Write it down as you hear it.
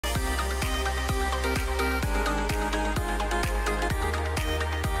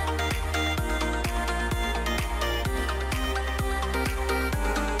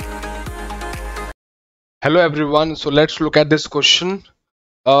Hello everyone. So let's look at this question.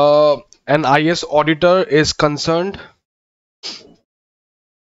 Uh, an IS auditor is concerned.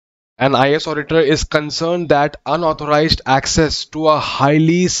 An IS auditor is concerned that unauthorized access to a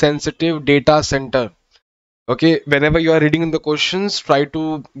highly sensitive data center. Okay, whenever you are reading the questions, try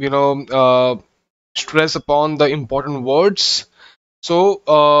to stress upon the important words.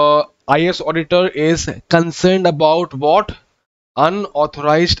 So IS auditor is concerned about what?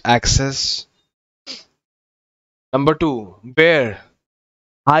 Unauthorized access. Number two, where?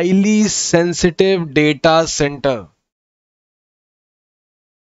 Highly sensitive data center.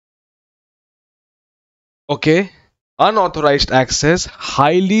 Okay, unauthorized access,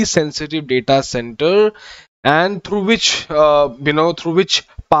 highly sensitive data center, and through which through which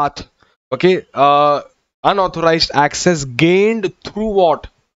path? Okay, unauthorized access gained through what?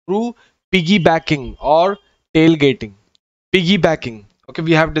 Through piggybacking or tailgating. Piggybacking. Okay,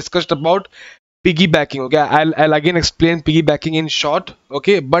 we have discussed about piggybacking. Okay, I'll again explain piggybacking in short.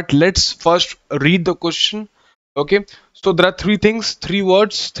 Okay, but let's first read the question. Okay, so there are three things, three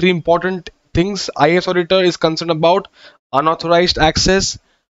words, three important things IS auditor is concerned about: unauthorized access,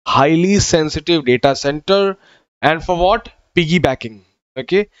 highly sensitive data center, and for what? Piggybacking.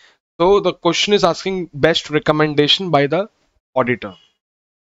 Okay, so the question is asking best recommendation by the auditor.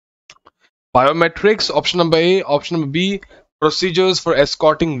 Biometrics, option number A. Option number B, procedures for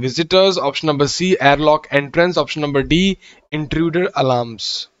escorting visitors. Option number C, airlock entrance. Option number D, intruder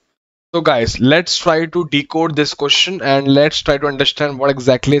alarms. So guys, let's try to decode this question and let's try to understand what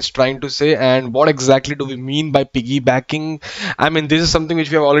exactly it's trying to say and what exactly do we mean by piggybacking. I mean, this is something which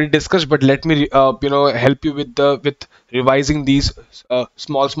we have already discussed, but let me help you with revising these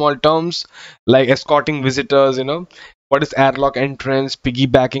small terms like escorting visitors. What is airlock entrance,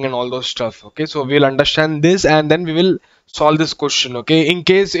 piggybacking, and all those stuff. Okay, so we'll understand this and then we will solve this question. Okay, in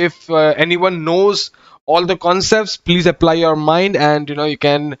case if anyone knows all the concepts, please apply your mind and you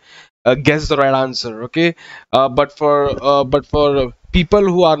can guess the right answer. Okay, but for people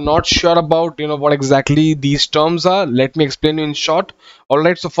who are not sure about what exactly these terms are, let me explain you in short. All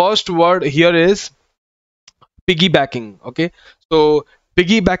right, so first word here is piggybacking. Okay, so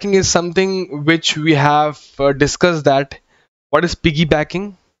piggybacking is something which we have discussed. That what is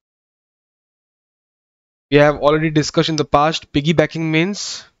piggybacking? We have already discussed in the past. Piggybacking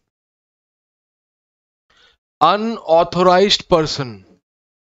means unauthorized person.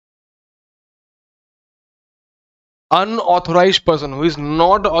 Unauthorized person who is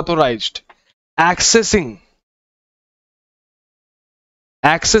not authorized accessing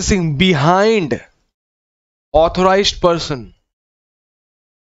behind authorized person.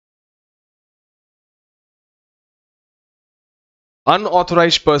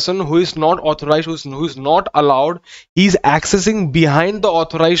 Unauthorized person who is not authorized, who is not allowed, he is accessing behind the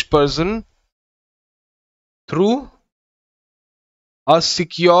authorized person through a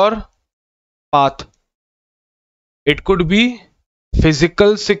secure path. It could be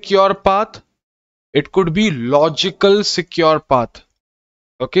physical secure path, it could be logical secure path.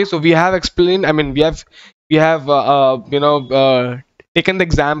 Okay, so we have explained, I mean, we have taken the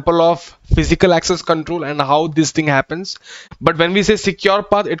example of physical access control and how this thing happens. But when we say secure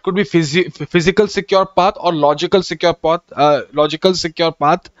path, it could be physical secure path or logical secure path.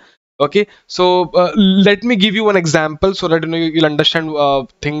 Okay, so let me give you one example so that you'll understand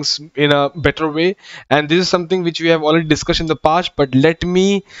things in a better way. And this is something which we have already discussed in the past, but let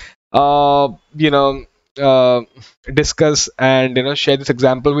me uh, you know uh, discuss and share this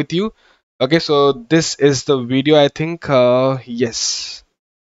example with you. Okay, so this is the video, I think. Yes,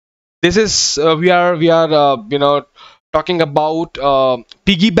 this is we are talking about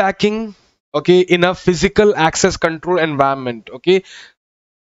piggybacking. Okay, in a physical access control environment. Okay,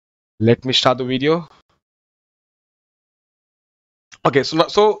 let me start the video. Okay,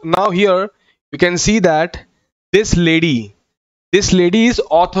 so now here you can see that this lady is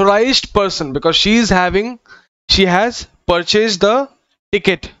authorized person because she has purchased the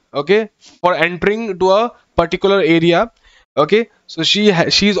ticket, okay, for entering to a particular area. Okay, so she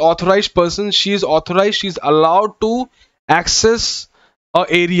is authorized person, she is authorized, she is allowed to access a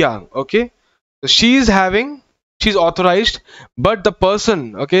area. Okay, so she's authorized, but the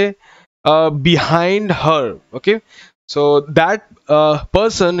person, okay, behind her, okay, so that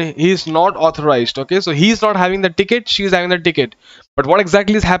person, he is not authorized. Okay, so he is not having the ticket, she is having the ticket. But what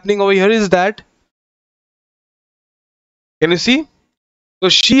exactly is happening over here is that, can you see? So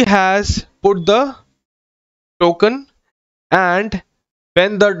she has put the token, and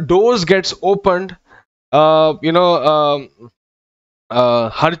when the doors gets opened, uh, you know um,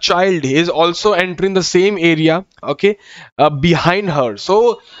 her child is also entering the same area. Okay, behind her.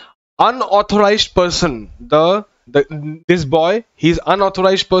 So unauthorized person, this boy, he's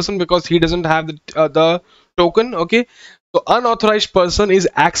unauthorized person because he doesn't have the token. Okay, so unauthorized person is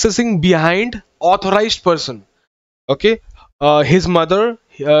accessing behind authorized person. Okay, his mother,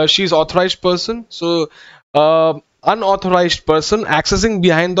 she's authorized person, so unauthorized person accessing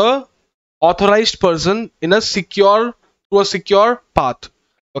behind the authorized person in a secure, through a secure path.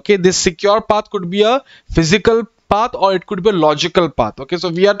 Okay, this secure path could be a physical path or it could be a logical path. Okay, so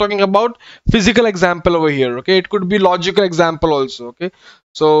we are talking about physical example over here. Okay, it could be logical example also. Okay,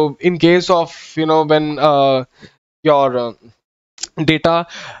 so in case of, when your data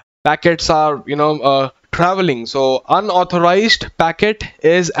packets are, traveling, so unauthorized packet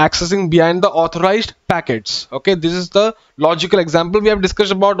is accessing behind the authorized packets. Okay, this is the logical example. We have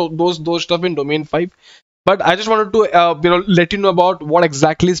discussed about those stuff in domain 5, but I just wanted to let you know about what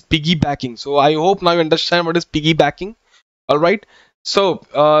exactly is piggybacking. So I hope now you understand what is piggybacking. All right. So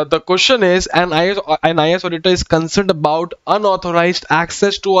the question is, an IS auditor is concerned about unauthorized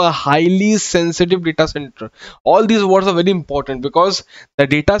access to a highly sensitive data center. All these words are very important because the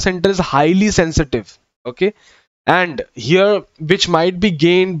data center is highly sensitive. Okay, and here which might be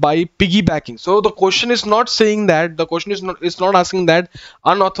gained by piggybacking. So the question is not saying that, the question is not, it's not asking that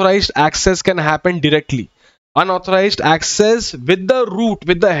unauthorized access can happen directly. Unauthorized access with the root,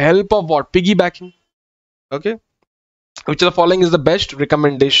 with the help of what? Piggybacking. Okay, which of the following is the best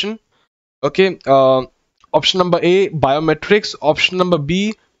recommendation? Okay, option number A, biometrics. Option number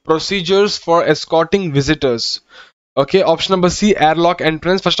B, procedures for escorting visitors. Okay, option number C, airlock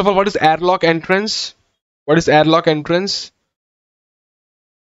entrance. First of all, what is airlock entrance? What is airlock entrance?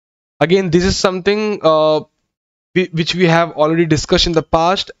 Again, this is something which we have already discussed in the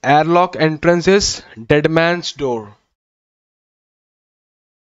past. Airlock entrance is dead man's door.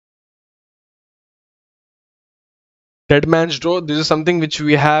 Dead man's door, this is something which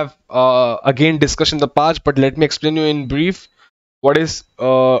we have again discussed in the past, but let me explain you in brief. What is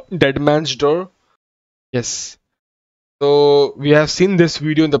dead man's door? Yes, so we have seen this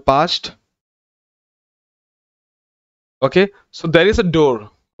video in the past. Okay, so there is a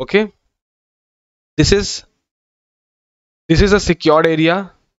door. Okay, this is a secured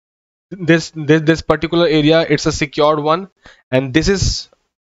area. This particular area, it's a secured one, and this is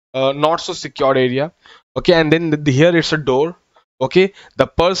not so secured area. Okay, and then here it's a door. Okay, the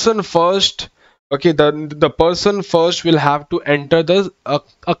person first, okay, the person first will have to enter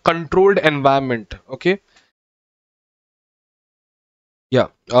a controlled environment. Okay, yeah.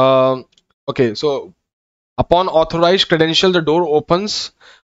 Okay, so upon authorized credential, the door opens.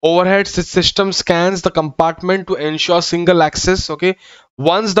 Overhead system scans the compartment to ensure single access. Okay,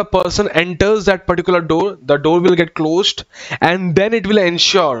 once the person enters that particular door, the door will get closed, and then it will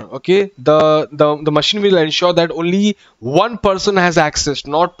ensure, okay, the machine will ensure that only one person has access,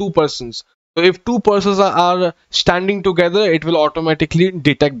 not two persons. So if two persons are standing together, it will automatically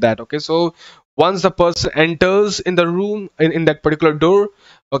detect that. Okay, so once the person enters in the room, in that particular door,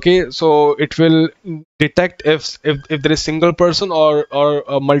 okay, so it will detect if there is single person or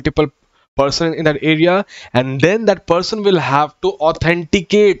a multiple person in that area, and then that person will have to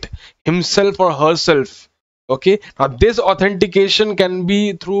authenticate himself or herself. Okay, now this authentication can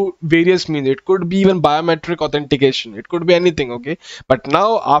be through various means. It could be even biometric authentication, it could be anything. Okay, but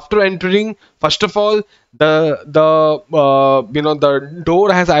now after entering, first of all, the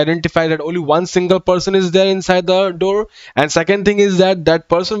door has identified that only one single person is there inside the door, and second thing is that that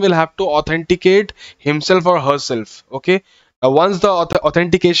person will have to authenticate himself or herself. Okay, now once the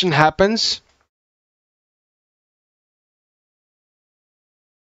authentication happens,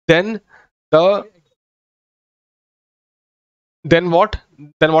 then the then what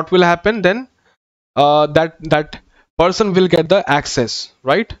will happen then? That person will get the access,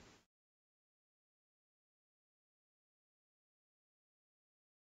 right?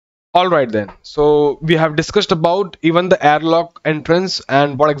 All right then. So we have discussed about even the airlock entrance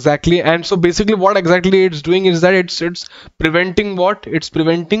and what exactly. And so basically, what exactly it's doing is that it's preventing what? It's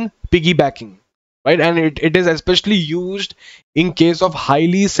preventing piggybacking, right? And it is especially used in case of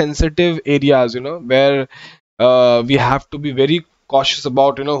highly sensitive areas, where we have to be very cautious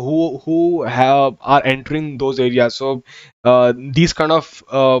about, who have are entering those areas. So these kind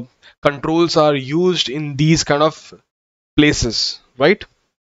of controls are used in these kind of places, right?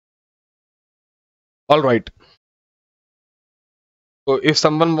 All right. So if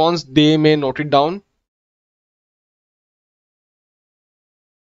someone wants, they may note it down.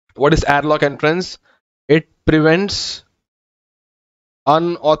 What is airlock entrance? It prevents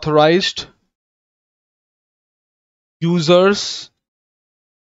unauthorized users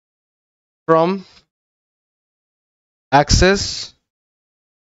from access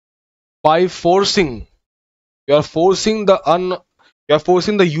by forcing, you are forcing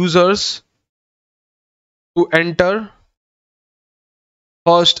the users to enter.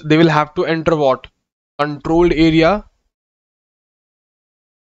 First they will have to enter what? Controlled area,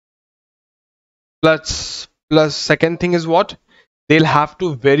 plus second thing is what? They'll have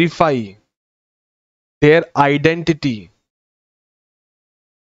to verify their identity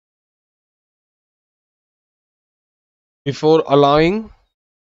before allowing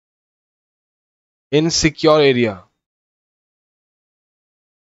in secure area.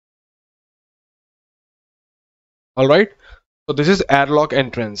 All right, so this is airlock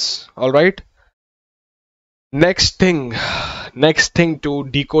entrance. All right, next thing to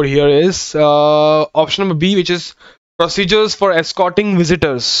decode here is option number B, which is procedures for escorting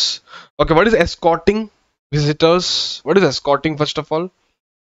visitors. Okay, what is escorting visitors? What is escorting, first of all?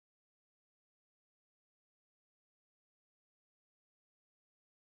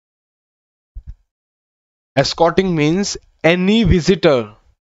 Escorting means any visitor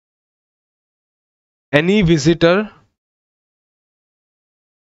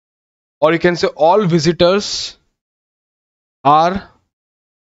or you can say all visitors are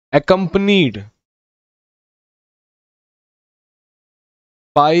accompanied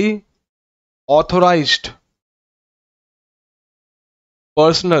by authorized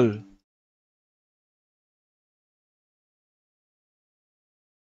personnel.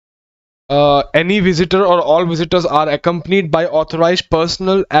 Any visitor or all visitors are accompanied by authorized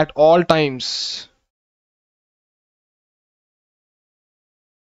personnel at all times.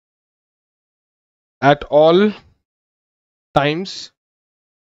 At all times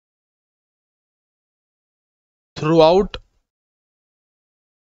throughout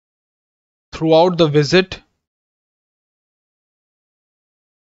the visit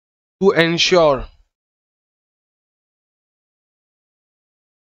to ensure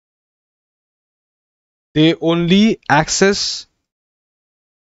they only access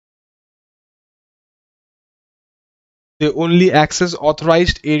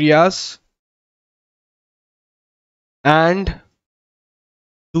authorized areas and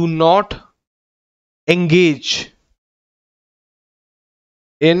do not engage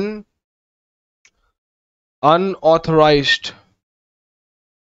in unauthorized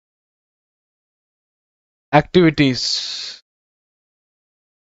activities.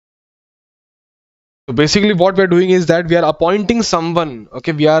 So basically what we are doing is that we are appointing someone.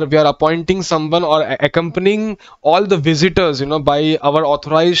 Okay, we are appointing someone or accompanying all the visitors, by our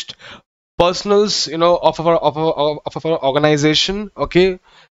authorized personals, of our organization. Okay,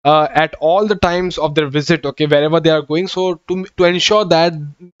 at all the times of their visit, okay, wherever they are going, so to ensure that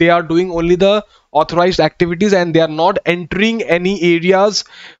they are doing only the authorized activities and they are not entering any areas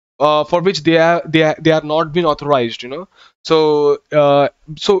for which they are not been authorized. So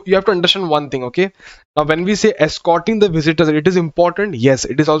you have to understand one thing. Okay, now when we say escorting the visitors, it is important. Yes,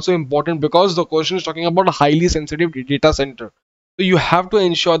 it is also important because the question is talking about a highly sensitive data center. So you have to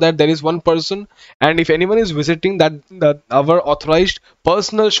ensure that there is one person, and if anyone is visiting, that our authorized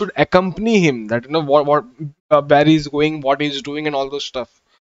personnel should accompany him, that what where he's going, what he's doing, and all those stuff.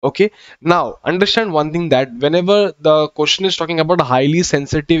 Okay, now understand one thing, that whenever the question is talking about highly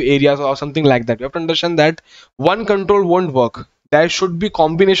sensitive areas or something like that, you have to understand that one control won't work. There should be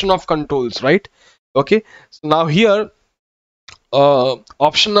combination of controls, right? Okay, so now here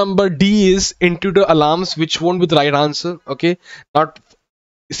option number D is intruder alarms, which won't be the right answer. Okay, now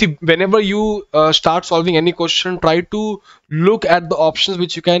see, whenever you start solving any question, try to look at the options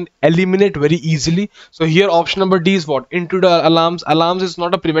which you can eliminate very easily. So here option number D is what? Intruder alarms. Alarms is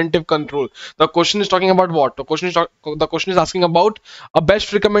not a preventive control. The question is talking about what? The question is asking about a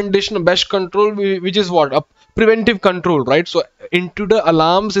best recommendation, a best control, which is what? A preventive control, right? So intruder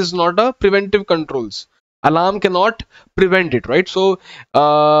alarms is not a preventive controls. Alarm cannot prevent it, right? So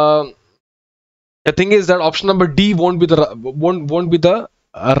the thing is that option number D won't be the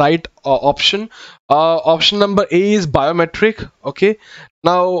right option. Option number A is biometric. Okay,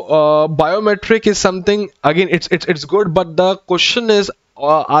 now biometric is something, again, it's good, but the question is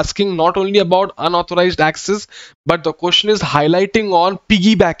asking not only about unauthorized access, but the question is highlighting on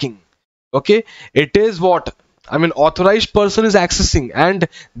piggybacking. Okay, it is what, I mean, authorized person is accessing and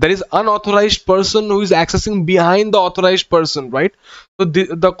there is unauthorized person who is accessing behind the authorized person, right? So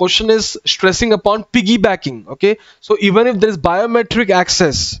the question is stressing upon piggybacking. Okay, so even if there is biometric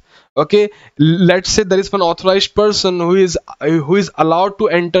access, okay, let's say there is one authorized person who is allowed to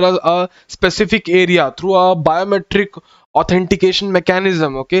enter a specific area through a biometric authentication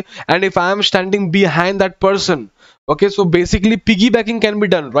mechanism. Okay, and if I am standing behind that person, okay, so basically piggybacking can be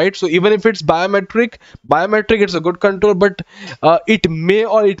done, right? So even if it's biometric, it's a good control, but it may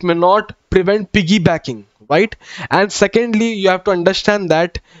or it may not prevent piggybacking, right? And secondly, you have to understand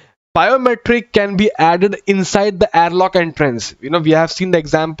that biometric can be added inside the airlock entrance. We have seen the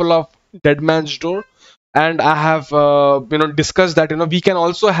example of dead man's door, and I have discussed that we can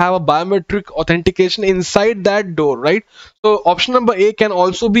also have a biometric authentication inside that door, right? So option number A can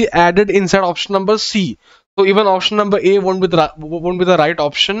also be added inside option number C. So even option number A won't be the right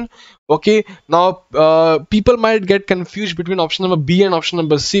option. Okay, now people might get confused between option number B and option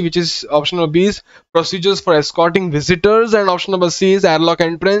number C, which is option number B is procedures for escorting visitors, and option number C is airlock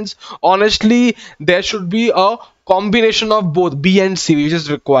entrance. Honestly, there should be a combination of both B and C which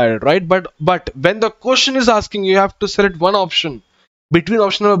is required, right? But when the question is asking, you have to select one option between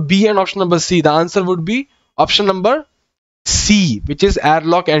option number B and option number C. The answer would be option number C, which is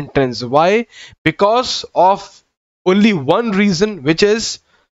airlock entrance. Why? Because of only one reason, which is,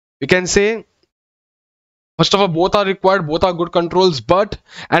 we can say, first of all, both are required, both are good controls,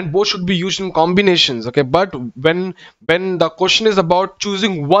 and both should be used in combinations. Okay, but when the question is about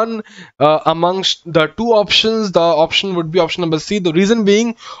choosing one amongst the two options, the option would be option number C. The reason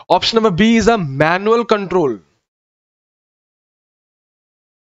being, option number B is a manual control.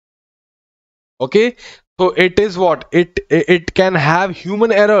 Okay, so it is what it can have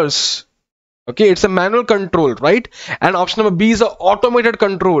human errors. Okay, it's a manual control, right? And option number B is a automated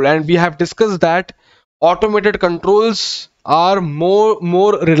control, and we have discussed that automated controls are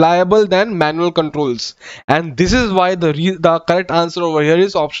more reliable than manual controls, and this is why the correct answer over here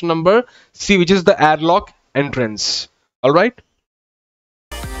is option number C, which is the airlock entrance. All right.